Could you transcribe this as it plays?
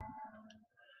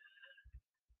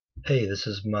Hey, this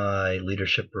is my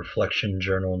leadership reflection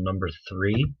journal number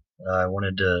 3. I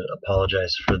wanted to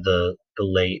apologize for the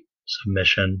late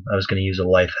submission. I was going to use a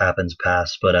life happens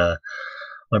pass, but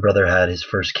my brother had his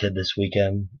first kid this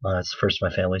weekend. It's the first of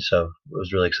my family, so it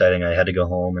was really exciting. I had to go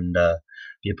home and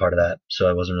be a part of that, so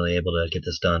I wasn't really able to get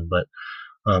this done. But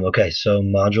okay, so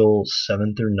module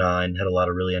 7 through 9 had a lot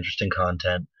of really interesting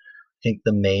content. I think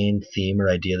the main theme or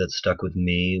idea that stuck with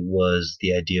me was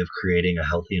the idea of creating a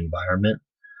healthy environment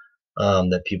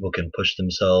that people can push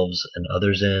themselves and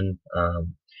others in.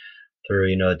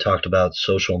 It talked about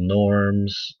social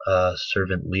norms,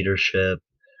 servant leadership,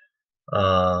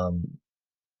 um,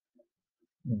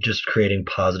 just creating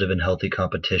positive and healthy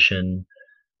competition.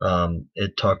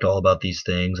 It talked all about these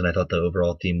things, and I thought the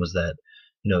overall theme was that,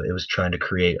 it was trying to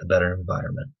create a better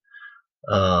environment.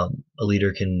 A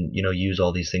leader can, use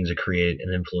all these things to create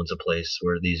and influence a place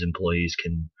where these employees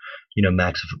can,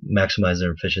 maximize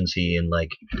their efficiency and like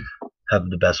have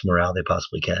the best morale they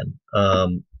possibly can.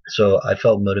 So I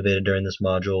felt motivated during this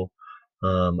module.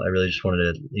 I really just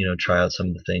wanted to, try out some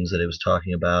of the things that it was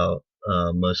talking about,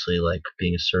 mostly like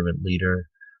being a servant leader.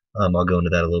 I'll go into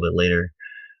that a little bit later.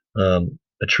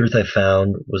 A truth I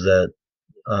found was that,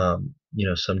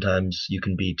 sometimes you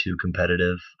can be too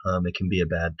competitive. It can be a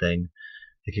bad thing.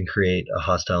 It can create a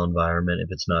hostile environment if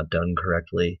it's not done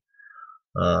correctly.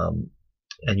 Um,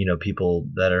 and people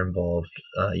that are involved,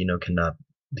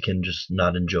 can just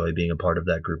not enjoy being a part of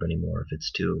that group anymore if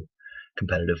it's too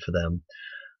competitive for them.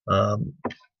 Um,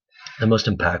 the most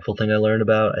impactful thing I learned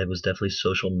about it was definitely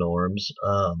social norms.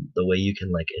 The way you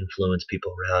can like influence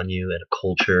people around you and a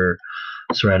culture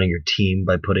surrounding your team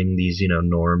by putting these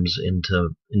norms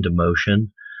into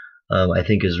motion. I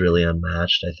think is really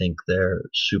unmatched. I think they're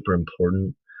super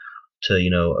important to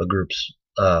a group's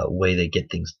way they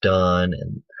get things done,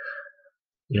 and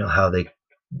how they,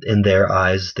 in their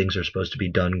eyes, things are supposed to be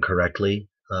done correctly,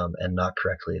 and not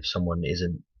correctly if someone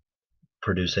isn't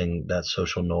producing that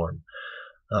social norm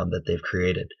that they've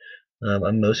created.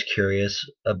 I'm most curious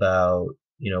about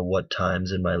what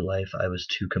times in my life I was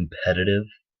too competitive,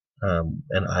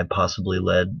 and I possibly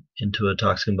led into a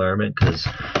toxic environment, because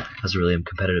as a really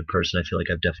competitive person, I feel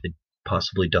like I've definitely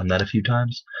possibly done that a few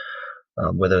times,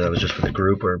 whether that was just with a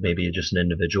group or maybe just an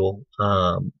individual.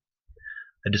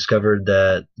 I discovered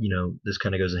that this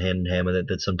kind of goes hand in hand with it,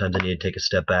 that sometimes I need to take a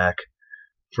step back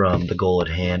from the goal at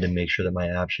hand and make sure that my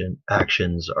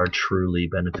actions are truly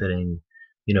benefiting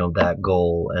that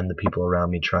goal and the people around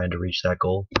me trying to reach that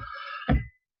goal.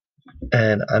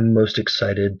 And I'm most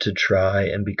excited to try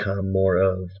and become more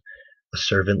of a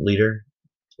servant leader,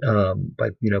 by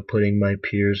putting my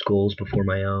peers' goals before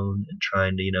my own and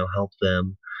trying to help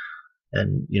them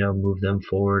and move them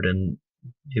forward, and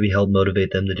maybe help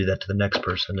motivate them to do that to the next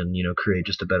person, and create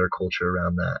just a better culture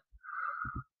around that.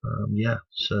 Yeah,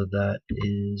 so that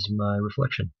is my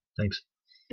reflection. Thanks.